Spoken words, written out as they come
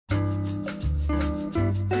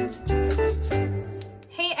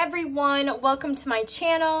everyone, welcome to my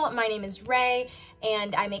channel. My name is Ray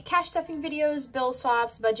and I make cash stuffing videos, bill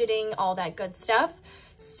swaps, budgeting, all that good stuff.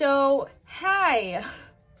 So, hi,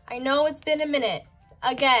 I know it's been a minute.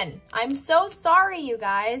 Again, I'm so sorry, you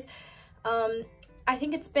guys. I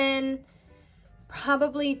think it's been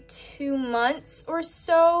probably 2 months or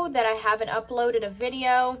so that I haven't uploaded a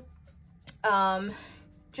video. I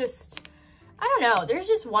don't know, there's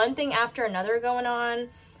just one thing after another going on.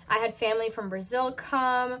 I had family from Brazil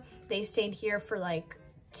come. They stayed here for like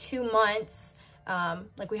 2 months.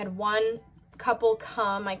 We had one couple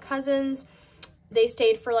come, my cousins. They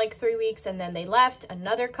stayed for like 3 weeks and then they left.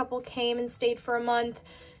 Another couple came and stayed for a month.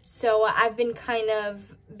 So I've been kind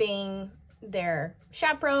of being their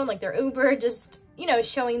chaperone, like their Uber, just, you know,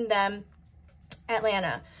 showing them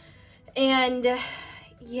Atlanta. And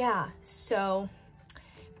yeah, so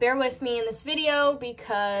bear with me in this video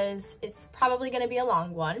because it's probably going to be a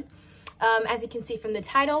long one. As you can see from the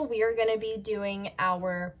title, we are going to be doing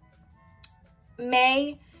our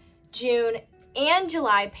May, June, and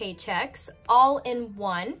July paychecks all in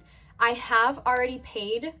one. I have already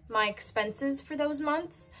paid my expenses for those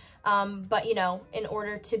months, but you know, in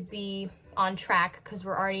order to be on track, because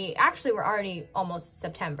we're already almost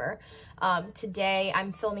September. Today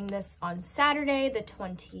I'm filming this on Saturday the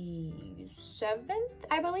 27th,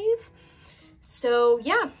 I believe. So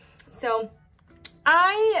yeah, so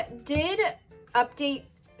I did update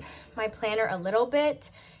my planner a little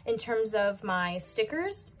bit in terms of my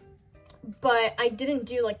stickers, but I didn't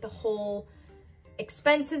do like the whole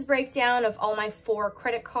expenses breakdown of all my 4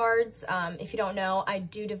 credit cards. If you don't know, I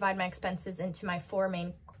do divide my expenses into my 4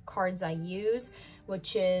 main cards I use,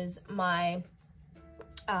 which is my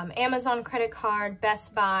Amazon credit card,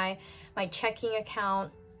 Best Buy, my checking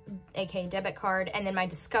account, aka debit card, and then my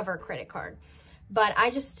Discover credit card. But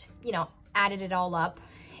I just, you know, added it all up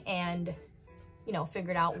and, you know,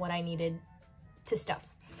 figured out what I needed to stuff.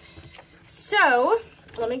 So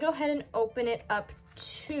let me go ahead and open it up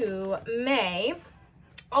to May.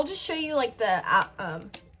 I'll just show you like the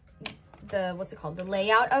what's it called, the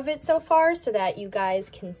layout of it so far so that you guys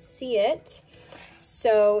can see it.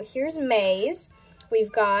 So here's May's.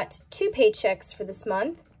 We've got 2 paychecks for this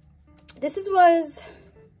month. This was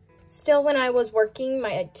still when I was working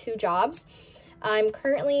my 2 jobs. I'm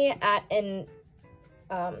currently at an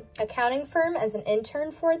accounting firm as an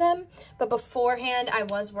intern for them, but beforehand I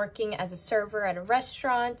was working as a server at a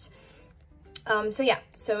restaurant. So yeah,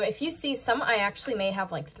 so if you see some, I actually may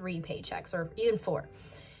have like 3 paychecks or even 4.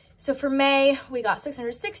 So for May, we got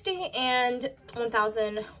 660 and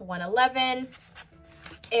 1,111.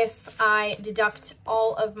 If I deduct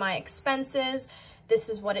all of my expenses, this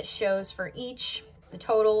is what it shows for each, the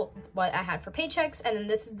total, what I had for paychecks, and then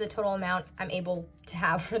this is the total amount I'm able to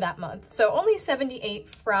have for that month. So only 78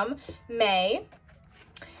 from May.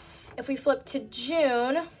 If we flip to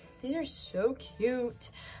June, these are so cute.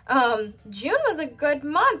 June was a good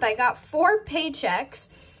month. I got 4 paychecks.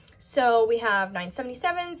 So we have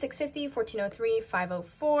 977, 650, 1403,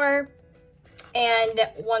 504. And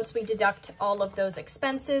once we deduct all of those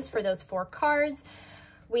expenses for those 4 cards,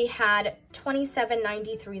 we had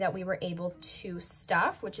 $27.93 that we were able to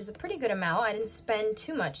stuff, which is a pretty good amount. I didn't spend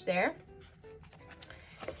too much there.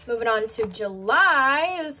 Moving on to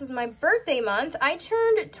July, this is my birthday month. I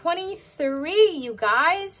turned 23, you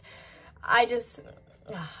guys.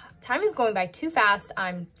 Time is going by too fast.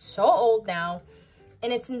 I'm so old now,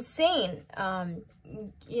 and it's insane,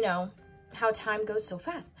 you know, how time goes so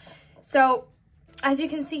fast. So as you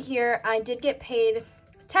can see here, I did get paid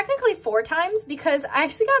technically 4 times because I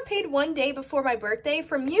actually got paid one day before my birthday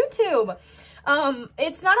from YouTube.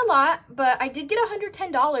 It's not a lot, but I did get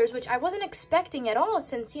 $110, which I wasn't expecting at all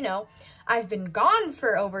since, you know, I've been gone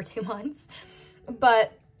for over 2 months.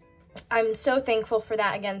 But I'm so thankful for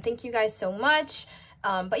that. Again, thank you guys so much.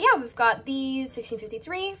 But yeah, we've got these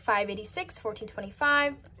 1653, 586,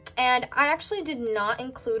 1425. And I actually did not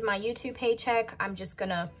include my YouTube paycheck. I'm just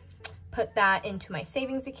gonna put that into my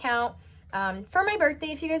savings account. For my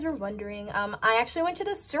birthday, if you guys were wondering, I actually went to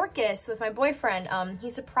the circus with my boyfriend. He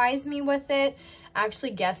surprised me with it. I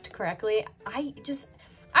actually guessed correctly. I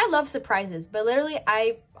love surprises, but literally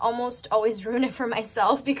I almost always ruin it for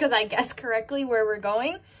myself because I guessed correctly where we're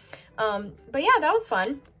going. But yeah, that was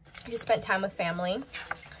fun. I just spent time with family.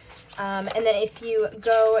 And then if you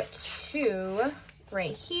go to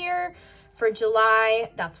right here for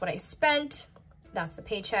July, that's what I spent. That's the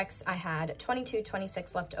paychecks. I had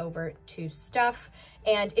 22.26 left over to stuff.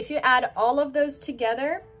 And if you add all of those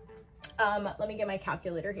together, let me get my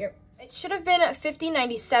calculator here. It should have been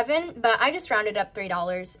 $50.97, but I just rounded up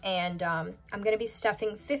 $3, and I'm gonna be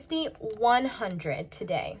stuffing $5,100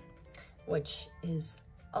 today, which is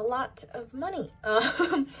a lot of money.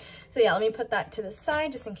 So yeah, let me put that to the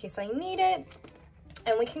side just in case I need it.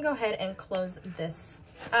 And we can go ahead and close this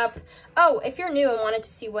up. Oh, if you're new and wanted to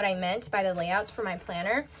see what I meant by the layouts for my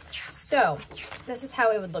planner, so this is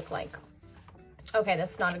how it would look like. Okay,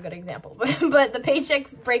 that's not a good example, but the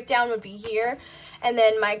paychecks breakdown would be here, and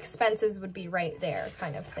then my expenses would be right there,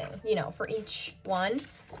 kind of thing, you know, for each one.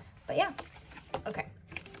 But yeah, okay,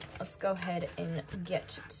 let's go ahead and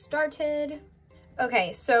get started.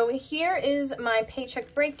 Okay, so here is my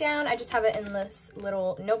paycheck breakdown. I just have it in this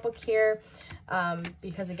little notebook here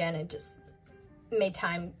because, again, it just made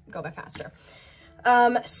time go by faster.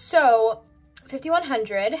 So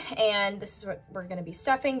 $5,100, and this is what we're gonna be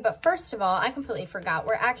stuffing. But first of all, I completely forgot.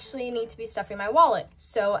 We actually need to be stuffing my wallet.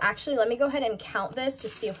 So actually, let me go ahead and count this to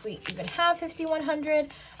see if we even have $5,100.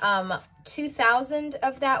 2,000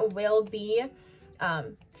 of that will be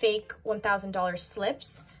fake $1,000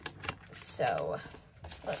 slips. So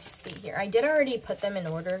let's see here. I did already put them in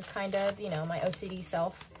order, kind of, you know, my OCD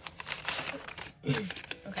self.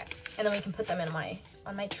 Okay, and then we can put them in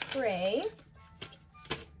on my tray.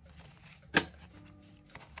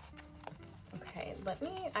 Okay,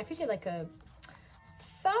 I could get like a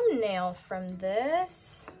thumbnail from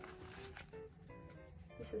this.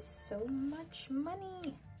 This is so much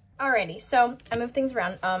money. Alrighty, so I moved things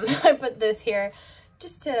around. I put this here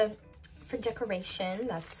just for decoration.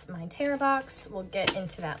 That's my Terra box. We'll get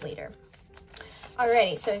into that later.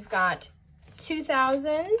 Alrighty, so we've got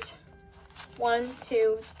 2,000. 1,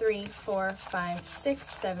 2, 3, 4, 5, 6,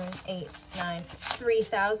 7, 8, 9,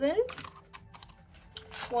 3,000.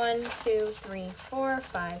 1, 2, 3, 4,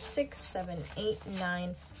 5, 6, 7, 8,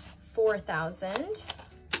 9, 4,000.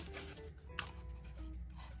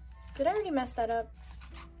 Did I already mess that up?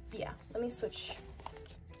 Yeah, let me switch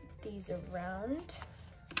these around.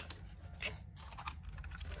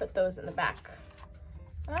 Put those in the back.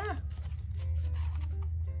 Ah.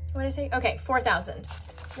 What did I say? Okay, 4,000.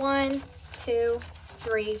 1, 2,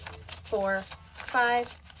 3, 4,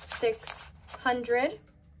 5, 600.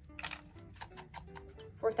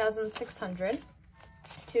 4,600.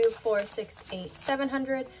 2, 4, 6, 8,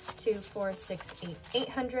 700. 2, 4, 6, 8,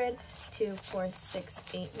 800. 2, 4, 6,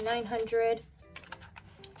 8, 900.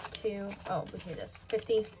 2, oh, look at this.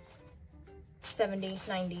 50, 70,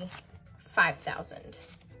 90, 5,000.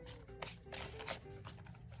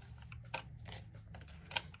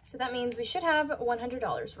 So that means we should have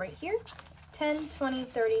 $100 right here. 10, 20,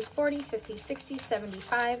 30, 40, 50, 60,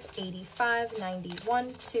 75, 85,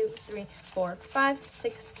 91, 2, 3, 4, 5,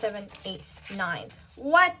 6, 7, 8, 9.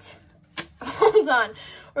 What? Hold on.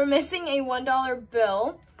 We're missing a $1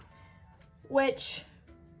 bill, which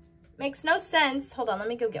makes no sense. Hold on, let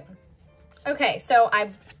me go get one. Okay, so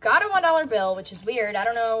I got a $1 bill, which is weird. I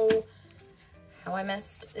don't know how I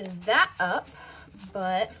messed that up,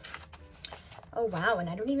 but oh wow, and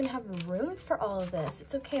I don't even have room for all of this.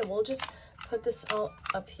 It's okay, we'll just put this all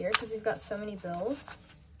up here because we've got so many bills.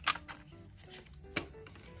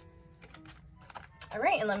 All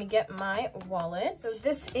right, and let me get my wallet. So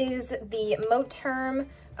this is the Moterm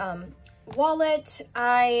wallet.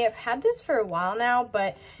 I've had this for a while now,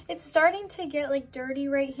 but it's starting to get like dirty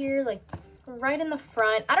right here, like right in the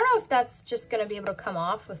front. I don't know if that's just gonna be able to come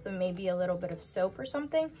off with maybe a little bit of soap or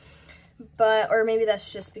something, or maybe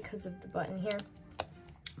that's just because of the button here.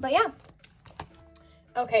 But yeah.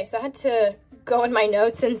 Okay, so I had to go in my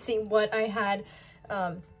notes and see what I had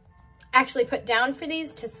actually put down for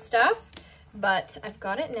these to stuff, but I've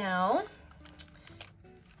got it now.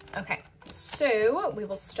 Okay, so we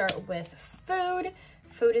will start with food.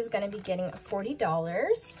 Food is gonna be getting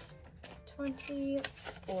 $40. 20,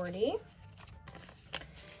 40.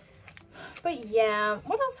 But yeah,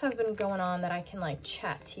 what else has been going on that I can like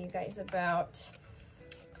chat to you guys about?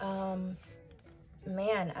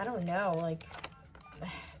 Man, I don't know, like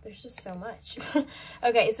there's just so much.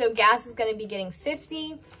 Okay, so gas is gonna be getting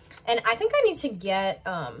 50, and I think I need to get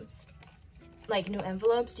like new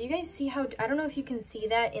envelopes. Do you guys see how, I don't know if you can see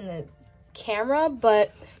that in the camera,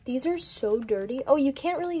 but these are so dirty. Oh, you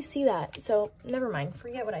can't really see that, so never mind,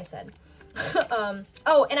 forget what I said.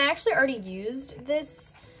 Oh, and I actually already used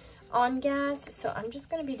this on gas, so I'm just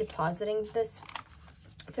gonna be depositing this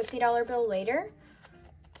 $50 bill later.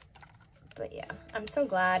 But yeah, I'm so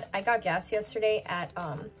glad. I got gas yesterday at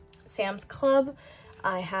Sam's Club.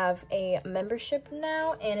 I have a membership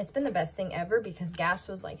now, and it's been the best thing ever because gas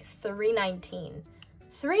was like $3.19.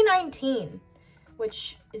 $3.19,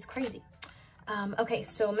 which is crazy. Okay,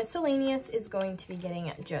 so miscellaneous is going to be getting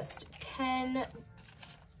just 10.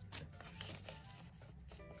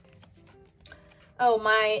 Oh,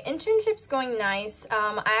 my internship's going nice.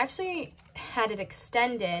 I actually had it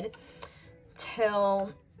extended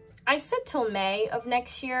till I said till May of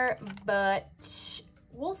next year, but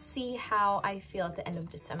we'll see how I feel at the end of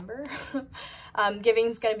December.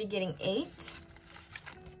 Giving's gonna be getting 8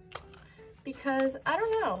 because I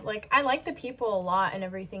don't know, like I like the people a lot and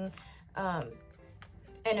everything.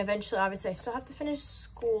 And eventually, obviously, I still have to finish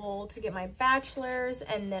school to get my bachelor's,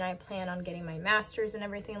 and then I plan on getting my master's and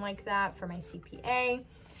everything like that for my CPA.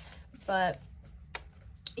 But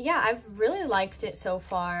yeah, I've really liked it so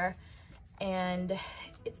far, and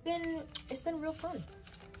it's been real fun.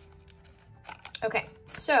 Okay,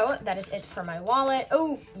 so that is it for my wallet.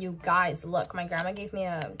 Oh, you guys, look, my grandma gave me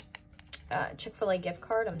a Chick-fil-A gift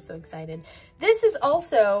card. I'm so excited. This is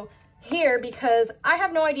also here because I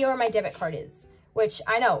have no idea where my debit card is, which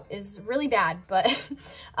I know is really bad, but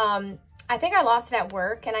I think I lost it at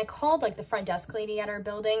work, and I called like the front desk lady at our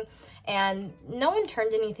building, and no one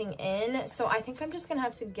turned anything in, so I think I'm just gonna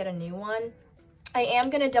have to get a new one. I am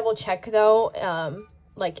gonna double check though,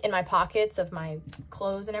 like in my pockets of my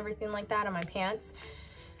clothes and everything like that, on my pants,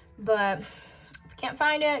 but if I can't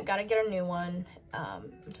find it, gotta get a new one.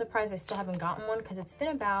 I'm surprised I still haven't gotten one because it's been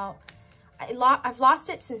about, I've lost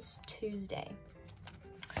it since Tuesday.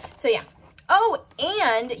 So yeah. Oh,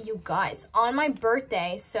 and you guys, on my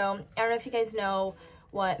birthday, so I don't know if you guys know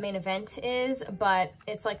what Main Event is, but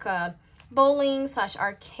it's like a bowling /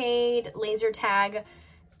 arcade laser tag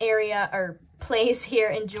area or place here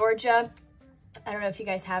in Georgia. I don't know if you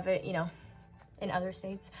guys have it, you know, in other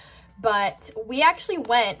states, but we actually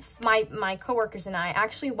went, my coworkers and I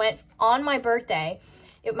actually went on my birthday.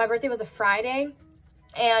 My birthday was a Friday,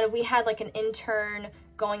 and we had like an intern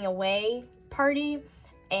going away party,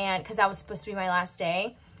 and because that was supposed to be my last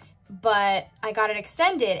day, but I got it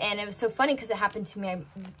extended, and it was so funny because it happened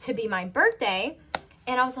to be my birthday,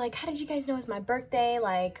 and I was like, how did you guys know it was my birthday,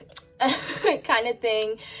 like kind of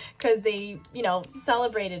thing, because they, you know,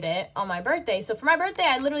 celebrated it on my birthday. So for my birthday,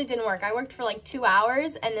 I literally didn't work. I worked for like 2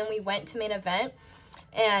 hours, and then we went to Main Event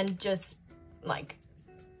and just like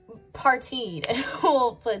partied and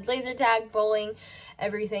we'll played laser tag, bowling,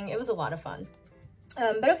 everything. It was a lot of fun.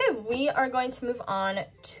 But okay, we are going to move on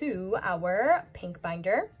to our pink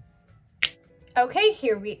binder. Okay,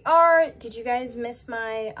 here we are. Did you guys miss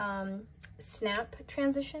my snap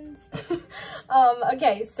transitions?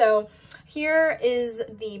 Okay, so here is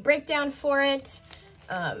the breakdown for it.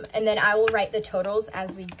 And then I will write the totals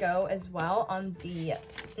as we go as well on the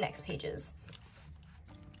next pages.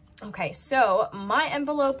 Okay, so my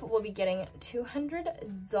envelope will be getting $200.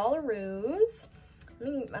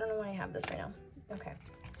 I don't know why I have this right now. Okay.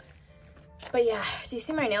 But yeah, do you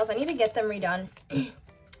see my nails? I need to get them redone.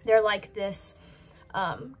 They're like this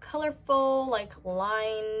colorful, like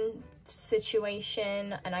line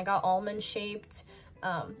situation, and I got almond shaped,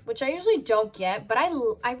 which I usually don't get, but I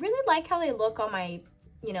really like how they look on my,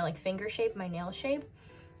 you know, like finger shape, my nail shape.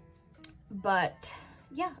 But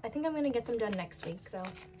yeah, I think I'm gonna get them done next week though.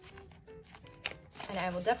 And I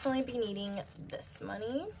will definitely be needing this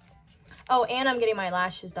money. Oh, and I'm getting my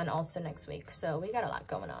lashes done also next week, so we got a lot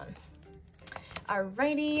going on.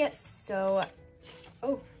 Alrighty, so,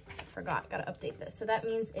 oh, I forgot, gotta update this. So that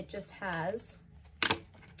means it just has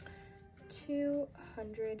 $200.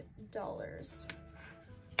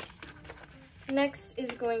 Next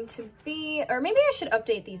is going to be, or maybe I should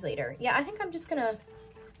update these later. Yeah, I think I'm just gonna,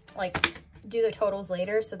 like, do the totals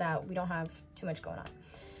later so that we don't have too much going on.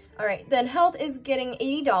 All right, then health is getting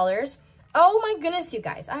 $80. Oh my goodness, you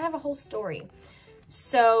guys, I have a whole story.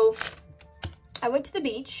 So I went to the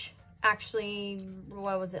beach, actually,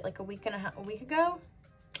 what was it, like a week ago?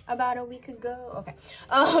 About a week ago, okay.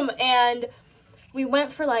 And we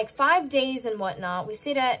went for like 5 days and whatnot. We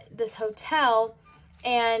stayed at this hotel,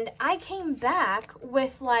 and I came back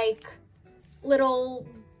with like little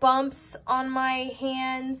bumps on my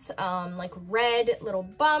hands, like red little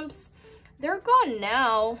bumps. They're gone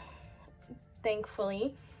now,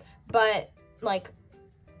 thankfully. But like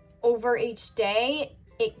over each day,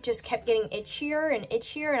 it just kept getting itchier and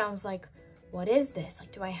itchier. And I was like, what is this?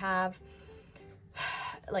 Like, do I have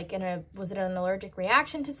like was it an allergic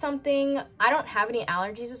reaction to something? I don't have any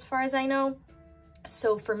allergies as far as I know.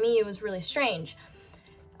 So for me, it was really strange.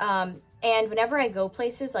 And whenever I go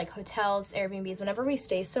places like hotels, Airbnbs, whenever we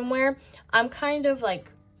stay somewhere, I'm kind of like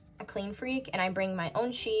a clean freak, and I bring my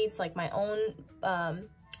own sheets, like my own,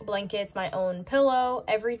 blankets, my own pillow,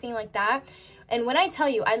 everything like that. And when I tell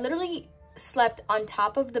you, I literally slept on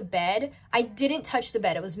top of the bed. I didn't touch the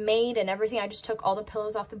bed. It was made and everything. I just took all the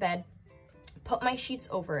pillows off the bed, put my sheets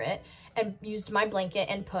over it, and used my blanket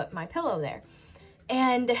and put my pillow there.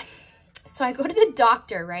 And so I go to the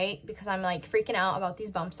doctor, right? Because I'm like freaking out about these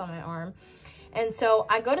bumps on my arm. And so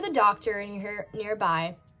I go to the doctor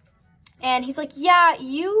nearby, And he's like, yeah,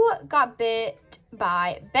 you got bit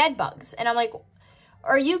by bed bugs. And I'm like,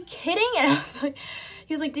 are you kidding? And I was like,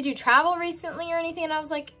 he was like, did you travel recently or anything? And I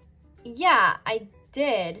was like, yeah, I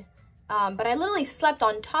did. But I literally slept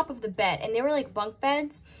on top of the bed, and they were like bunk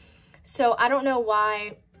beds. So I don't know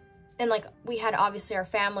why. And like, we had obviously our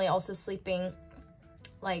family also sleeping,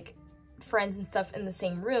 like friends and stuff in the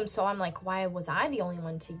same room. So I'm like, why was I the only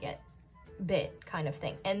one to get bit, kind of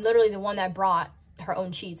thing? And literally the one that brought her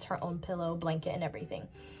own sheets, her own pillow, blanket, and everything.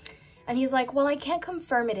 And he's like, well, I can't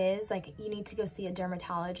confirm it is. Like, you need to go see a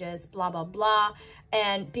dermatologist, blah, blah, blah.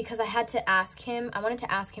 And because I had to ask him, I wanted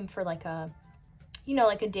to ask him for like a, you know,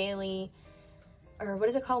 like a daily, or what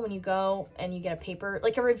is it called when you go and you get a paper,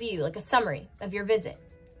 like a review, like a summary of your visit.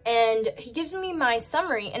 And he gives me my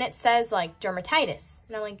summary, and it says like dermatitis.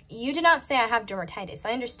 And I'm like, you did not say I have dermatitis.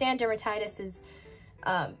 I understand dermatitis is,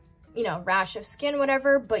 you know, rash of skin,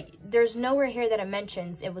 whatever, but there's nowhere here that it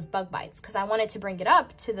mentions it was bug bites, because I wanted to bring it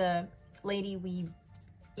up to the lady we,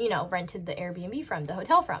 you know, rented the Airbnb from, the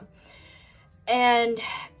hotel from. And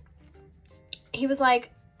he was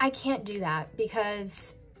like, I can't do that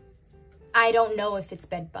because I don't know if it's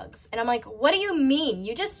bed bugs. And I'm like, what do you mean?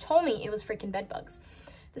 You just told me it was freaking bed bugs.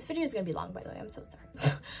 This video is gonna be long, by the way, I'm so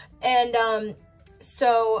sorry. And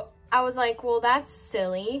so I was like, well, that's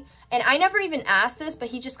silly. And I never even asked this, but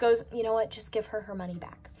he just goes, you know what, just give her money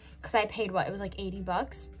back. Because I paid what, it was like 80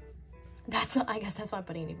 bucks. I guess that's why I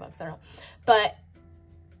put 80 bucks, I don't know. But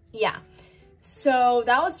yeah, so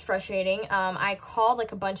that was frustrating. I called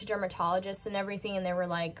like a bunch of dermatologists and everything, and they were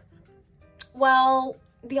like, well,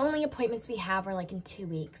 the only appointments we have are like in 2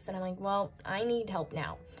 weeks. And I'm like, well, I need help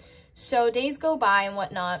now. So days go by and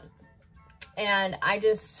whatnot, and I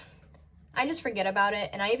just forget about it.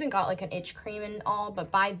 And I even got like an itch cream and all, but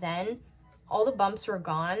by then all the bumps were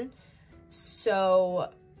gone. So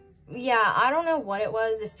yeah, I don't know what it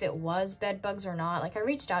was, if it was bed bugs or not. Like, I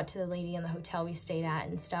reached out to the lady in the hotel we stayed at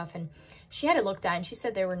and stuff, and she had it looked at, and she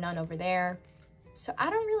said there were none over there. So I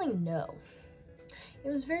don't really know. It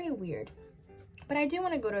was very weird, but I do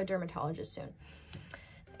want to go to a dermatologist soon.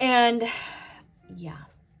 And yeah,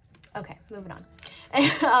 okay, moving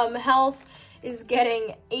on. Health is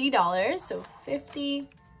getting $80, so 50.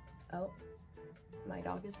 Oh, my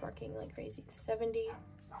dog is barking like crazy. 70,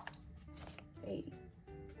 80.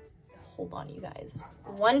 Hold on, you guys.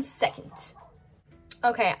 1 second.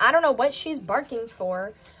 Okay, I don't know what she's barking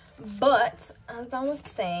for, but as I was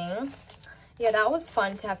saying, yeah, that was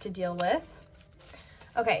fun to have to deal with.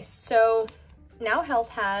 Okay, so now health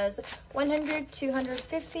has 100,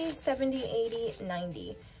 250, 70, 80,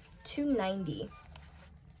 90. 290.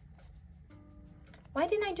 Why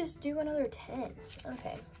didn't I just do another 10?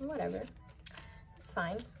 Okay, whatever. It's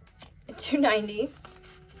fine. 290.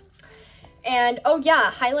 And oh yeah,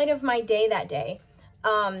 highlight of my day that day.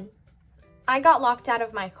 I got locked out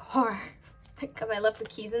of my car because I left the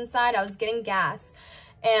keys inside. I was getting gas,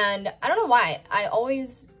 and I don't know why. I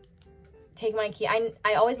always take my key.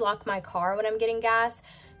 I always lock my car when I'm getting gas.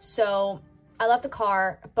 So I left the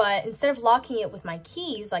car, but instead of locking it with my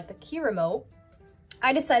keys, like the key remote,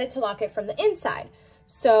 I decided to lock it from the inside.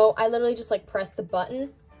 So I literally just like pressed the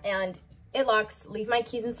button and it locks, leave my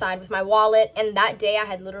keys inside with my wallet. And that day I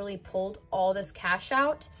had literally pulled all this cash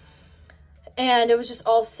out, and it was just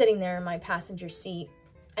all sitting there in my passenger seat.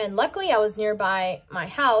 And luckily I was nearby my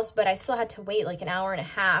house, but I still had to wait like an hour and a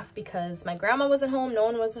half because my grandma wasn't home, no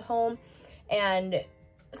one was at home. And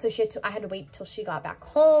so I had to wait till she got back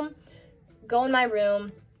home, go in my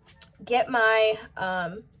room, get my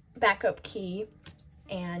backup key,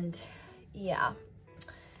 and yeah,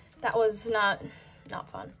 that was not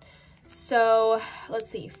fun. So let's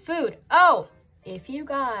see, food. Oh, if you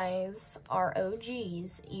guys are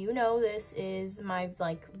OGs, you know this is my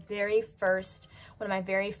one of my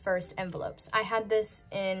very first envelopes. I had this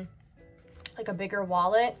in like a bigger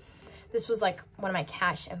wallet. This was like one of my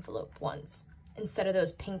cash envelope ones instead of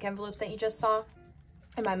those pink envelopes that you just saw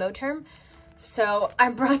in my Moterm. So I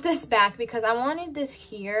brought this back because I wanted this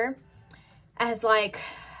here as like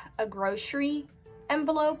a grocery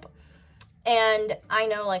envelope. And I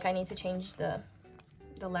know like I need to change the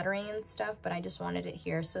lettering and stuff, but I just wanted it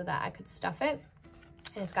here so that I could stuff it.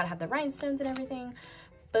 And it's got to have the rhinestones and everything.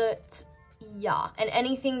 But yeah, and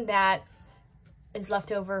anything that is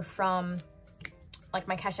left over from like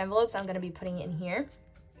my cash envelopes, I'm going to be putting it in here.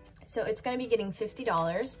 So it's going to be getting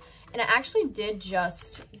 $50. And I actually did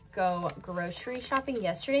just go grocery shopping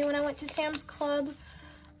yesterday when I went to Sam's Club.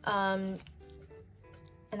 And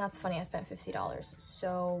that's funny, I spent $50.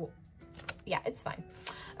 So yeah, it's fine.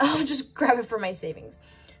 I'll just grab it for my savings.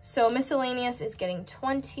 So miscellaneous is getting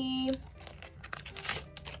 20.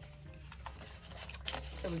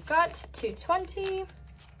 So we've got 220.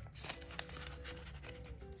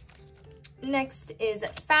 Next is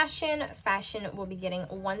fashion. Fashion will be getting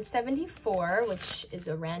 174, which is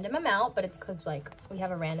a random amount, but it's because like we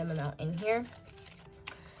have a random amount in here.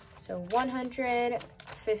 So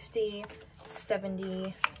 150,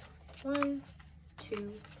 70, 1,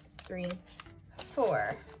 2, 3,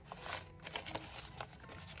 4.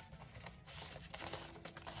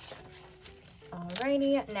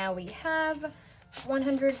 Alrighty, now we have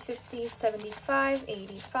 150, 75,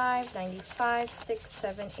 85, 95, 6,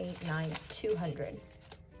 7, 8, 9, 200.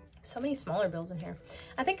 So many smaller bills in here.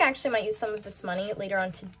 I think I actually might use some of this money later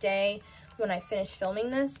on today when I finish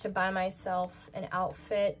filming this to buy myself an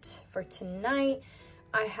outfit for tonight.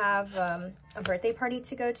 I have a birthday party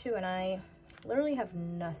to go to and I literally have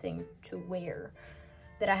nothing to wear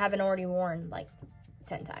that I haven't already worn like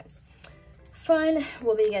 10 times. Fun,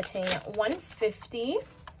 we'll be getting 150.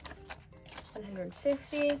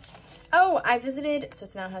 150. Oh, I visited, so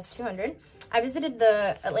it now has 200. I visited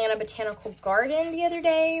the Atlanta Botanical Garden the other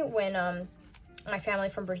day when my family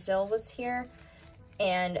from Brazil was here,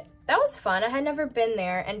 and that was fun. I had never been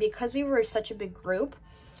there, and because we were such a big group,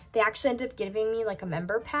 they actually ended up giving me like a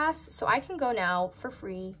member pass, so I can go now for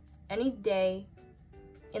free any day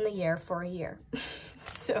in the year for a year.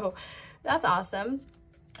 So that's awesome.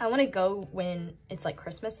 I want to go when it's like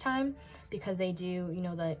Christmas time because they do, you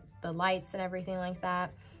know, the lights and everything like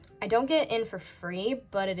that. I don't get in for free,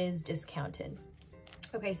 but it is discounted.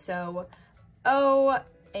 Okay, so O,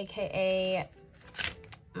 aka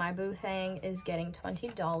my boo thing, is getting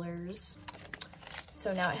 $20.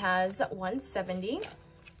 So now it has 170.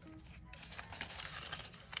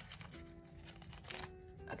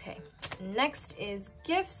 Okay, next is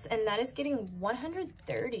gifts, and that is getting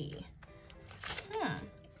 130.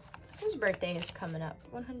 Whose birthday is coming up?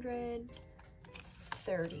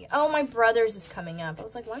 130. Oh, my brother's is coming up. I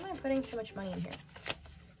was like, why am I putting so much money in here?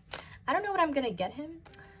 I don't know what I'm gonna get him,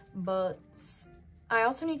 but I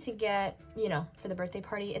also need to get, you know, for the birthday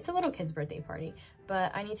party. It's a little kid's birthday party,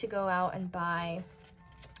 but I need to go out and buy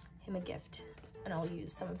him a gift, and I'll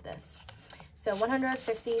use some of this. So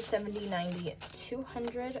 150, 70, 90,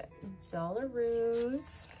 $200.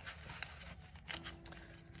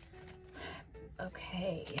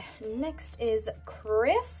 Okay, next is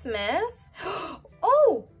Christmas.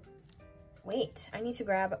 Oh, wait, I need to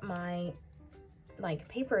grab my like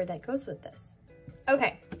paper that goes with this.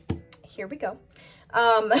 Okay, here we go.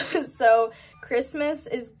 So Christmas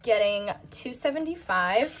is getting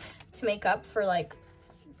 $275 to make up for like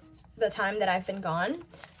the time that I've been gone.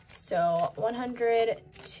 So 100,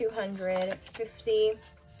 250,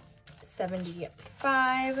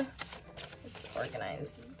 75. Let's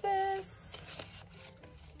organize this.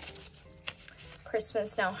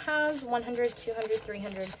 Christmas now has 100, 200,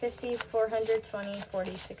 350, 420,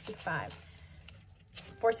 40, 65.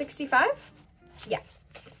 465? Yeah,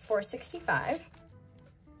 465.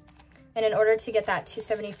 And in order to get that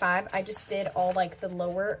 275, I just did all like the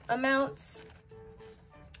lower amounts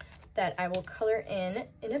that I will color in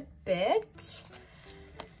a bit.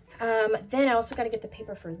 Then I also got to get the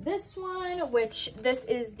paper for this one, which this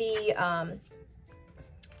is the,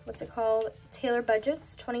 what's it called? Tailor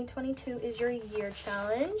Budgets 2022 is your year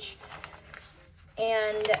challenge.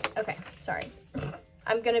 And, okay, sorry.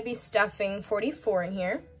 I'm going to be stuffing 44 in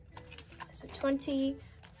here. So 20,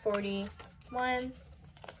 40, 1,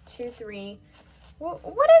 2, 3.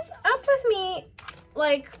 What is up with me,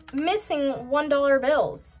 like, missing $1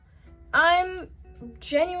 bills? I'm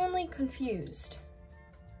genuinely confused.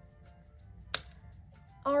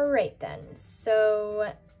 All right, then.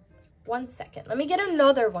 So, 1 second. Let me get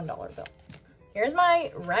another $1 bill. Here's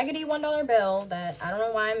my raggedy $1 bill that I don't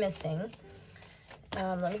know why I'm missing.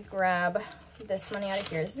 Let me grab this money out of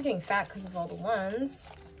here. This is getting fat because of all the ones,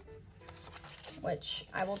 which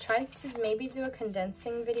I will try to maybe do a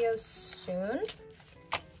condensing video soon.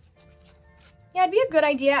 Yeah, it'd be a good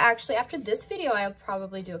idea. Actually, after this video, I'll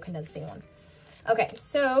probably do a condensing one. Okay,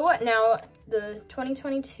 so now the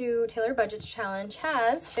 2022 Tailor Budgets Challenge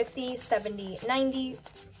has 50, 70, 90,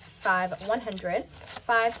 5, 100,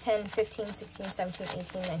 5, 10, 15, 16, 17,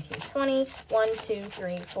 18, 19, 20, 1, 2,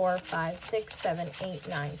 3, 4, 5, 6, 7, 8,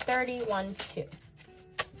 9, 30, 1, 2.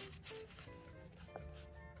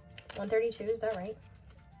 132, is that right?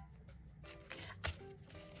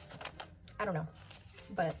 I don't know,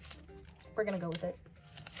 but we're gonna go with it.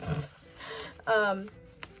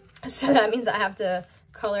 So that means I have to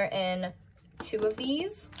color in 2 of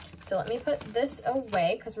these. So let me put this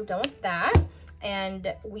away because we're done with that,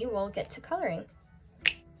 and we will get to coloring.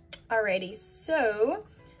 Alrighty, so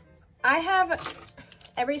I have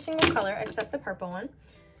every single color except the purple one.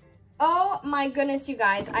 Oh my goodness, you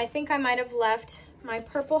guys. I think I might have left my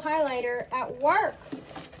purple highlighter at work.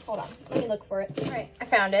 Hold on, let me look for it. All right, I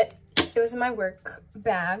found it. It was in my work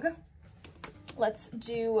bag. Let's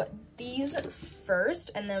do these first,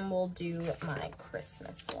 and then we'll do my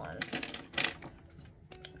Christmas one.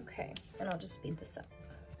 Okay, and I'll just speed this up.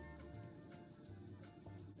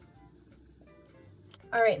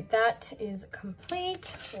 All right, that is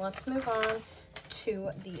complete. Let's move on to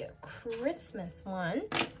the Christmas one.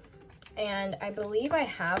 And I believe I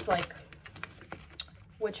have like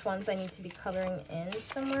which ones I need to be coloring in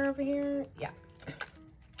somewhere over here. Yeah,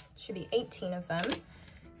 should be 18 of them.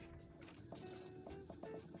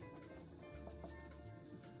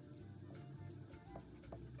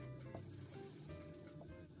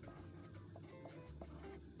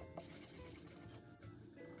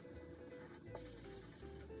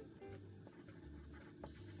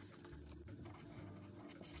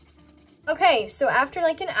 Okay, so after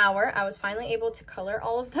like an hour, I was finally able to color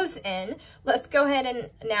all of those in. Let's go ahead and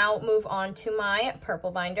now move on to my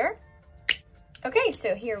purple binder. Okay,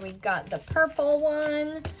 so here we got the purple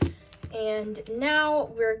one. And now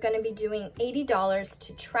we're gonna be doing $80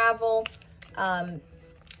 to travel.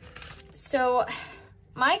 So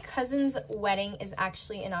my cousin's wedding is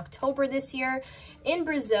actually in October this year in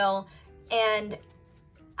Brazil. And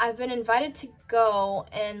I've been invited to go,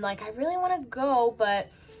 and like I really wanna go, but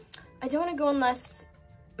I don't want to go unless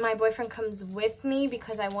my boyfriend comes with me,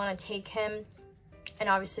 because I want to take him, and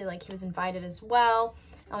obviously like he was invited as well.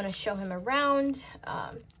 I want to show him around,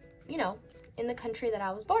 you know, in the country that I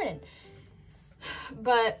was born in.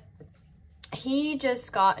 But he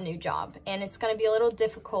just got a new job, and it's going to be a little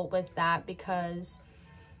difficult with that because,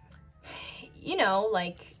 you know,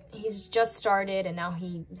 like he's just started and now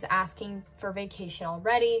he's asking for vacation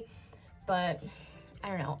already. But I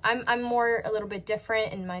don't know. I'm more a little bit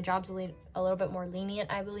different, and my job's a little bit more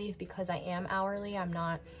lenient, I believe, because I am hourly. I'm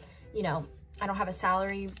not, you know, I don't have a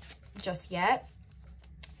salary just yet.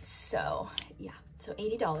 So yeah, so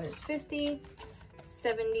 $80, 50,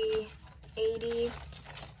 70, 80.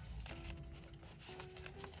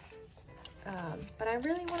 But I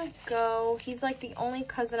really want to go. He's like the only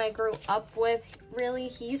cousin I grew up with, really.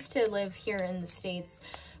 He used to live here in the States,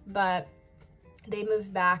 but they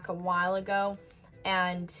moved back a while ago.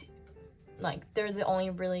 And like they're the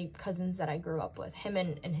only really cousins that I grew up with, him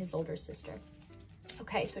and his older sister.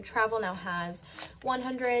 Okay, so travel now has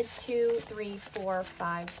 100, 2, 3, 4,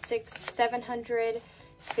 5, 6, 700,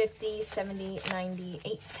 50, 70, 90,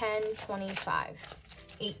 8, 10, 25,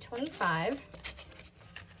 825.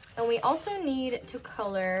 And we also need to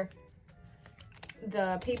color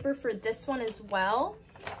the paper for this one as well.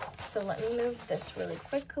 So let me move this really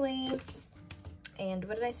quickly. And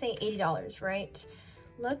what did I say? $80, right?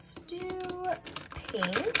 Let's do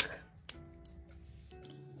pink.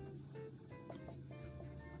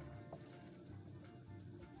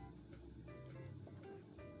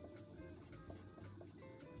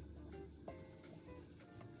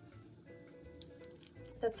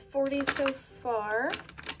 That's 40 so far.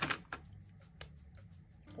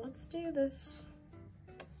 Let's do this.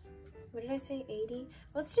 What did I say? 80?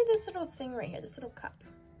 Let's do this little thing right here, this little cup.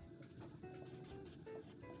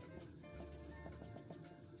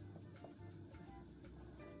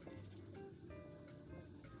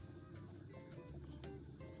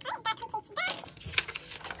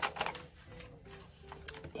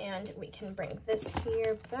 And we can bring this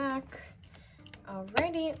here back.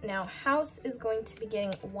 Alrighty, now house is going to be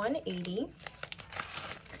getting 180.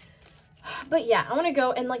 But yeah, I want to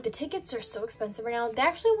go, and like the tickets are so expensive right now. They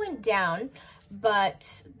actually went down,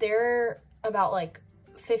 but they're about like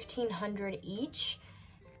 $1,500 each,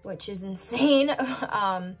 which is insane.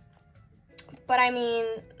 But I mean,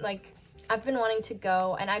 like I've been wanting to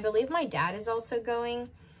go, and I believe my dad is also going,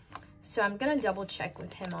 so I'm gonna double check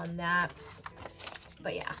with him on that.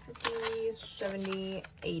 But yeah, 50, 70,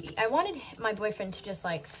 80. I wanted my boyfriend to just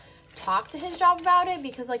like talk to his job about it,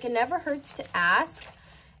 because like it never hurts to ask.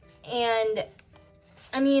 And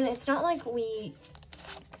I mean, it's not like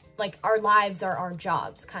like our lives are our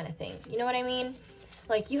jobs kind of thing. You know what I mean?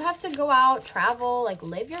 Like you have to go out, travel, like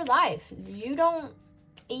live your life. You don't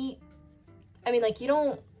eat, I mean, like you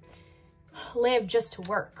don't live just to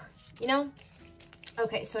work, you know?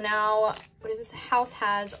 Okay, so now, what is this? House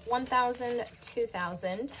has 1,000,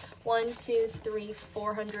 2,000, 1, 2, 3,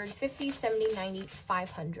 400, 50, 70, 90,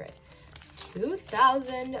 500.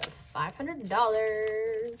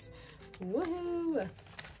 $2,500. Woohoo!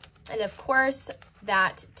 And of course,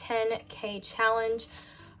 that 10K challenge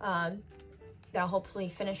that I'll hopefully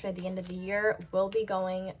finish by the end of the year will be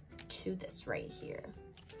going to this right here.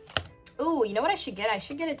 Ooh, you know what I should get? I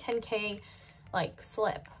should get a 10K like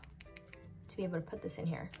slip. to be able to put this in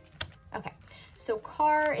here. Okay, so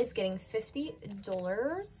car is getting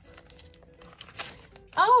 $50.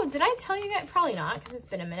 Oh, did I tell you guys? Probably not, because it's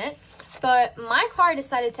been a minute. But my car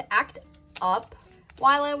decided to act up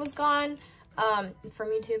while I was gone from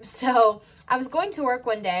YouTube. So I was going to work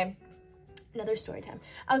one day. Another story time.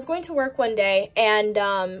 I was going to work one day, and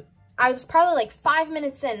I was probably like 5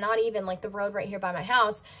 minutes in, not even, like the road right here by my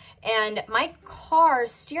house. And my car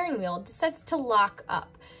steering wheel decides to lock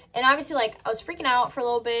up. And obviously, like, I was freaking out for a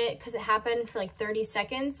little bit because it happened for like 30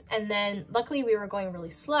 seconds. And then luckily we were going really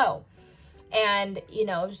slow. And, you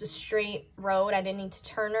know, it was a straight road. I didn't need to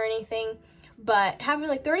turn or anything. But it happened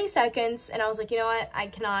like 30 seconds. And I was like, you know what? I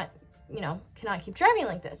cannot keep driving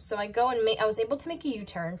like this. So I go and I was able to make a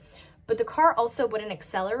U-turn. But the car also wouldn't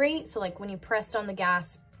accelerate. So, like, when you pressed on the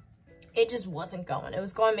gas, it just wasn't going. It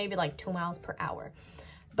was going maybe like 2 miles per hour.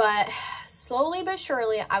 But slowly but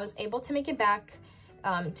surely, I was able to make it back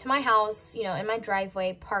to my house, you know, in my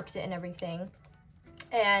driveway, parked it and everything.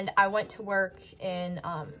 And I went to work in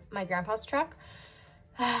my grandpa's truck.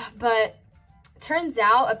 But turns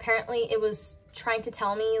out, apparently, it was trying to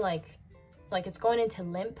tell me, like it's going into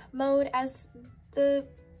limp mode, as the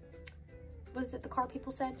car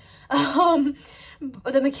people said?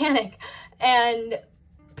 The mechanic. And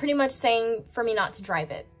pretty much saying for me not to drive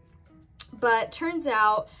it. But turns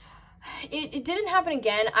out it didn't happen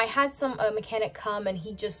again. I had a mechanic come, and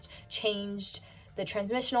he just changed the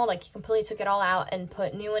transmission oil. Like, he completely took it all out and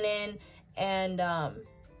put new one in. And I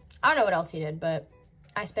don't know what else he did, but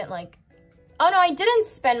I spent like, oh no, I didn't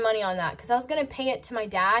spend money on that, because I was gonna pay it to my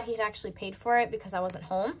dad. He had actually paid for it because I wasn't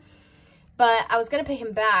home. But I was gonna pay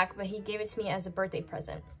him back, but he gave it to me as a birthday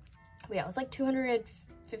present. But yeah, it was like $250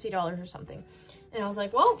 or something. And I was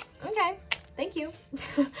like, well, okay, thank you.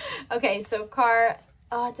 Okay, so car,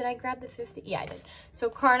 did I grab the 50? Yeah, I did. So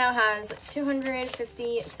car now has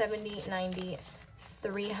 250, 70, 90,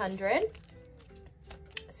 300.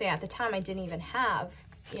 So yeah, at the time I didn't even have,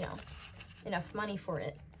 you know, enough money for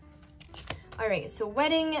it. All right, so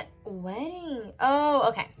wedding. Oh,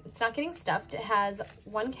 okay. It's not getting stuffed. It has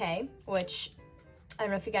 1K, which I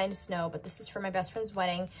don't know if you guys know, but this is for my best friend's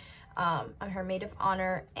wedding. I'm her maid of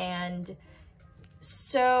honor. And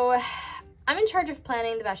so I'm in charge of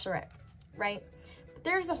planning the bachelorette, right? But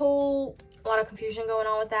there's a whole lot of confusion going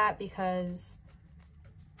on with that, because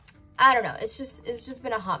I don't know. It's just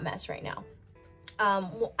been a hot mess right now.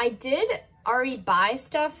 I did already buy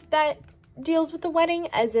stuff that deals with the wedding,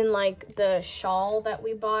 as in like the shawl that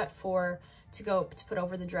we bought to put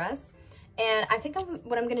over the dress. And I think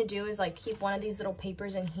what I'm gonna do is like keep one of these little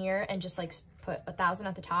papers in here and just like put 1,000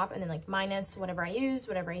 at the top, and then like minus whatever I used,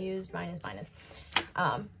 minus,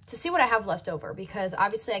 to see what I have left over, because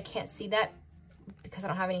obviously I can't see that because I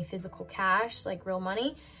don't have any physical cash, like real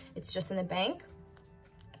money. It's just in the bank.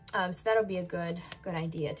 So that'll be a good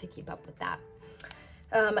idea to keep up with that.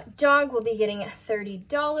 Dog will be getting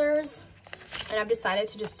 $30. And I've decided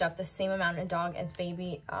to just stuff the same amount in dog as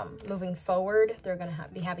baby. Moving forward, they're going to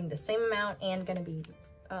be having the same amount and going to be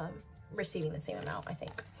receiving the same amount, I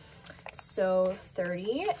think. So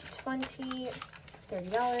 30, 20,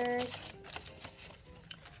 $30.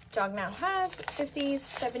 Dog now has 50,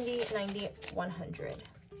 70, 90, 100.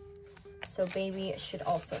 So baby should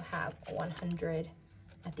also have 100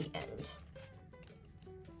 at the end.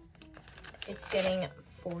 It's getting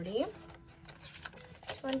 40,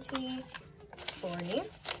 20, 40,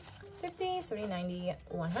 50, 70, 90,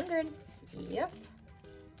 100. Yep.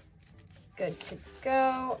 Good to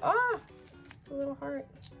go. Ah, a little heart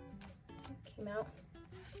came out.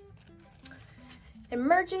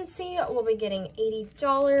 Emergency will be getting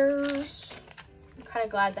 $80. I'm kind of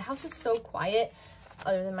glad the house is so quiet,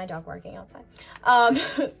 other than my dog barking outside.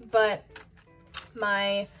 But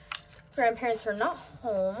my grandparents are not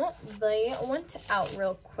home. They went out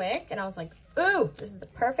real quick, and I was like, ooh, this is the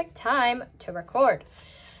perfect time to record.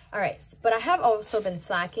 All right, but I have also been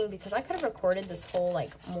slacking because I could have recorded this whole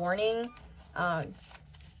like morning. I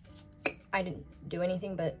didn't do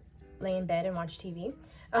anything but lay in bed and watch TV.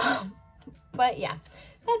 But yeah,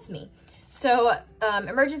 that's me. So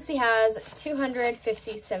emergency has 200,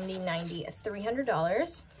 50, 70, 90,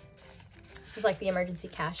 $300. This is like the emergency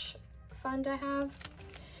cash fund I have.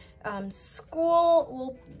 School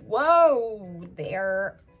will, whoa,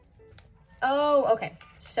 there. Oh, okay.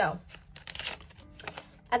 So,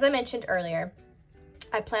 as I mentioned earlier,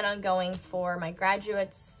 I plan on going for my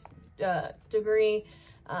graduate's degree,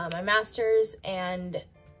 my master's, and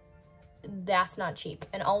that's not cheap.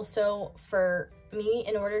 And also for me,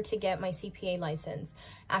 in order to get my CPA license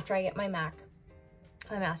after I get my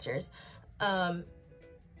master's, I'm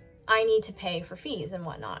I need to pay for fees and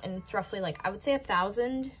whatnot. And it's roughly like, I would say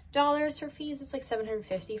 $1,000 for fees. It's like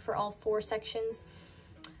 $750 for all 4 sections.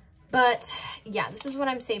 But yeah, this is what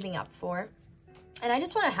I'm saving up for. And I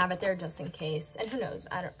just want to have it there just in case. And who knows,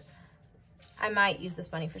 I might use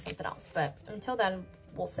this money for something else, but until then,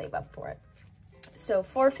 we'll save up for it. So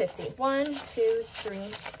 $450, 1, 2, 3,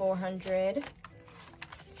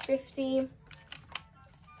 450.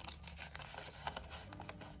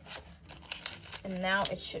 And now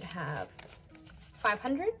it should have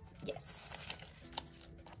 500. Yes.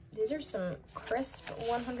 These are some crisp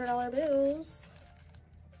 $100 bills.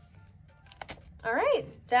 All right,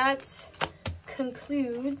 that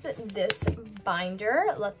concludes this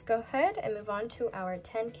binder. Let's go ahead and move on to our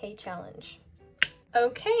 10K challenge.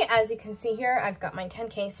 Okay, as you can see here, I've got my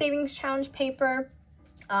 10K savings challenge paper.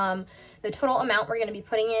 The total amount we're gonna be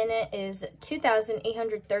putting in it is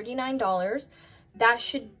 $2,839. That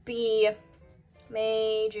should be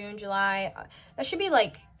May, June, July. That should be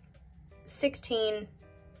like 16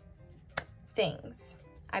 things,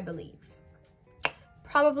 I believe.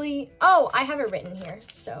 Probably, oh, I have it written here,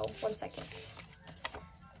 so 1 second.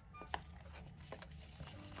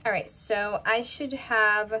 All right, so I should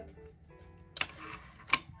have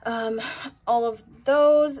all of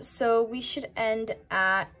those, so we should end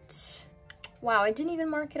at, wow, I didn't even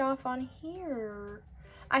mark it off on here.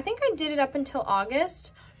 I think I did it up until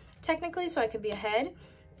August, technically, so I could be ahead.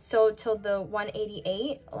 So till the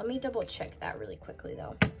 188. Let me double check that really quickly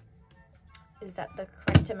though. Is that the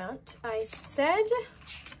correct amount? I said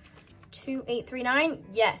 2839.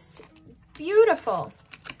 Yes, beautiful.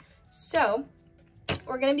 So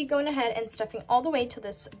we're gonna be going ahead and stuffing all the way to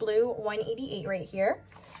this blue 188 right here.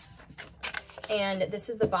 And this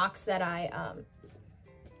is the box that I,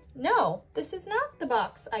 no, this is not the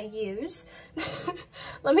box I use.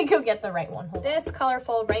 Let me go get the right one. This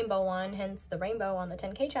colorful rainbow one, hence the rainbow on the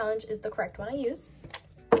 10K challenge, is the correct one I use.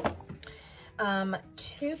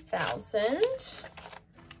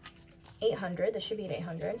 2,800, this should be at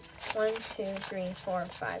 800. 1, 2, 3, 4,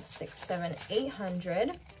 5, 6, 7,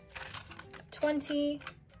 800. 20,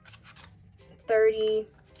 30,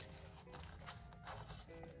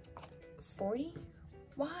 40.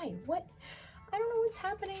 Why? What? I don't know what's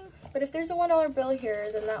happening. But if there's a $1 bill here,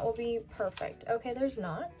 then that will be perfect. Okay, there's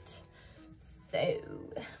not. So,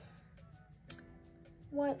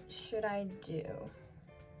 what should I do?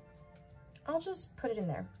 I'll just put it in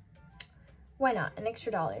there. Why not? An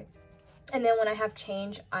extra $1. And then when I have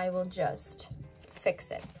change, I will just fix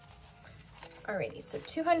it. Alrighty, so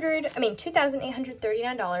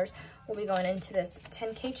 $2,839 will be going into this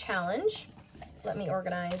 10K challenge. Let me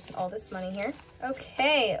organize all this money here.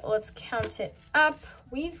 Okay, let's count it up.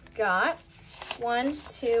 We've got 1,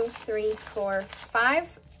 2, 3, 4,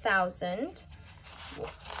 5,000.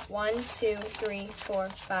 1, 2, 3, 4,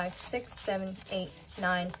 5, 6, 7, 8,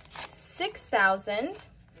 9, 6,000.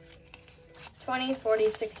 20, 40,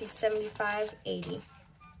 60, 75, 80.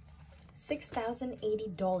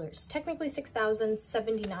 $6,080. Technically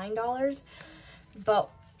 $6,079, but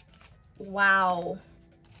wow,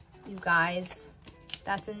 you guys,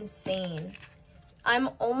 that's insane. I'm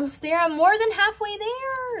almost there. I'm more than halfway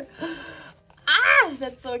there. Ah,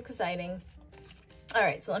 that's so exciting. All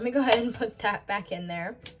right, so let me go ahead and put that back in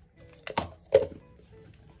there.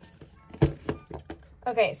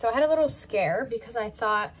 Okay, so I had a little scare because I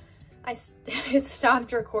thought it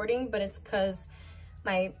stopped recording, but it's because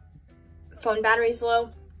my phone battery's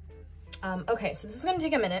low. Okay, so this is gonna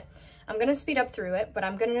take a minute. I'm gonna speed up through it, but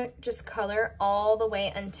I'm gonna just color all the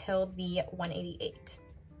way until the 188.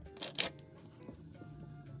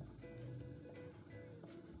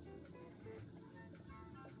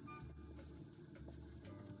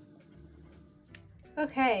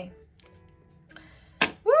 Okay.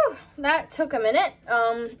 Woo, that took a minute.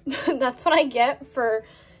 That's what I get for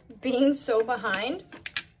being so behind.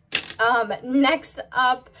 Next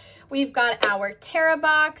up, we've got our Terra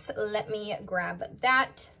box. Let me grab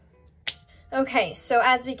that. Okay, so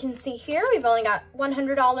as we can see here, we've only got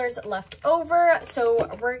 $100 left over. So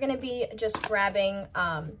we're gonna be just grabbing,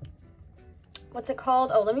 what's it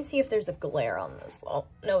called? Oh, let me see if there's a glare on this. Oh,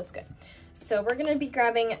 no, it's good. So we're gonna be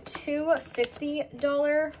grabbing two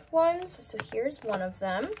 $50 ones. So here's one of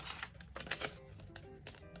them.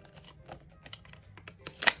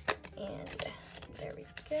 And there we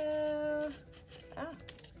go. Ah.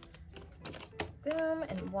 Boom,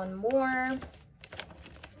 and one more.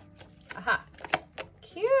 Aha,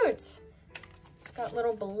 cute. Got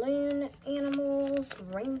little balloon animals,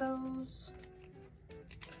 rainbows.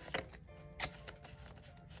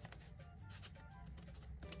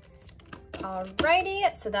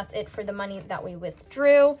 Alrighty, so that's it for the money that we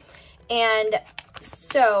withdrew. And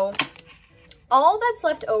so all that's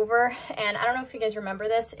left over, and I don't know if you guys remember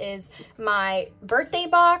this, is my birthday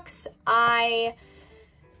box. I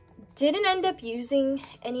didn't end up using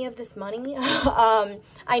any of this money.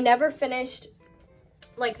 I never finished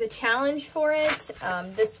like the challenge for it.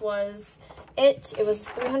 This was it. It was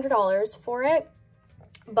 $300 for it,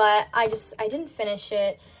 but I didn't finish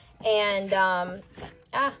it. And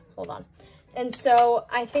hold on. And so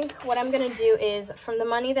I think what I'm gonna do is, from the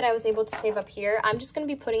money that I was able to save up here, I'm just gonna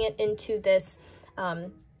be putting it into this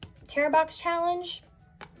Terra Box challenge.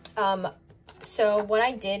 So what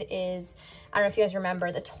I did is, I don't know if you guys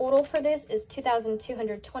remember, the total for this is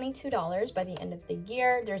 $2,222 by the end of the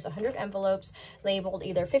year. There's 100 envelopes labeled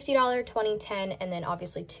either $50, 20, 10, and then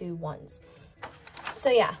obviously 2 ones. So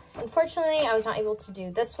yeah, unfortunately, I was not able to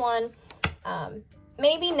do this one.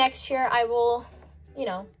 Maybe next year I will, you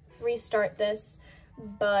know, restart this.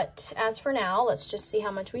 But as for now, let's just see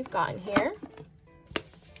how much we've gotten here.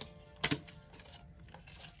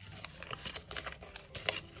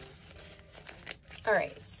 All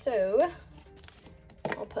right, so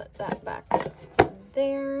I'll put that back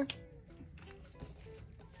there.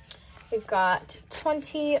 We've got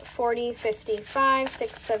 20, 40, 55,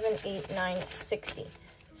 6, 7, 8, 9, 60.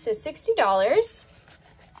 So $60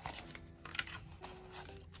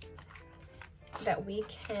 that we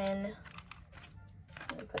can,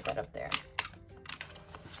 let me put that up there,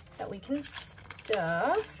 that we can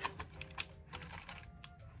stuff.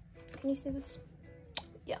 Can you see this?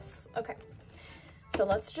 Yes, okay. So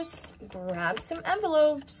let's just grab some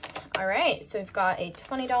envelopes. All right, so we've got a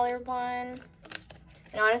 $20 one.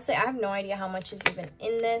 And honestly, I have no idea how much is even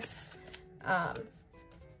in this,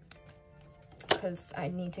 because I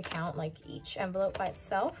need to count like each envelope by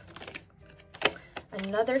itself.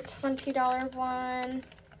 Another $20 one.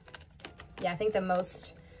 Yeah, I think the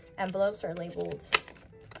most envelopes are labeled,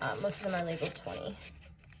 most of them are labeled 20.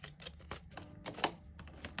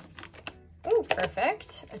 Oh,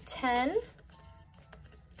 perfect. A 10.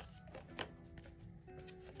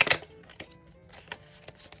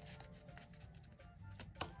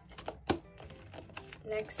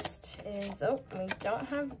 Next is, oh, we don't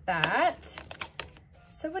have that.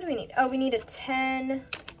 So what do we need? Oh, we need a 10.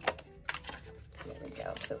 There we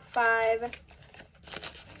go. So 5,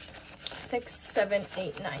 6, 7,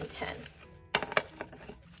 8, 9, 10.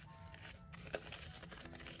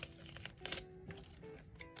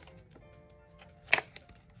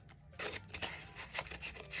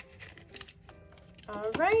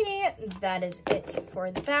 Alrighty, that is it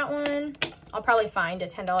for that one. I'll probably find a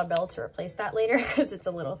 $10 bill to replace that later because it's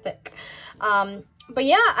a little thick. But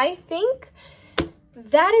yeah, I think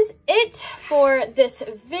that is it for this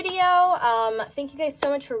video. Thank you guys so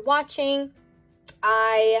much for watching.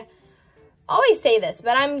 I always say this,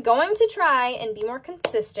 but I'm going to try and be more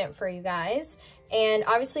consistent for you guys. And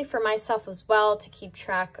obviously for myself as well, to keep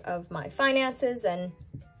track of my finances and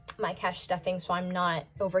my cash stuffing, so I'm not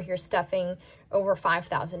over here stuffing over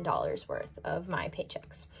 $5,000 worth of my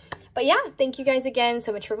paychecks. But yeah, thank you guys again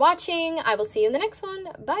so much for watching. I will see you in the next one.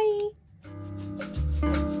 Bye.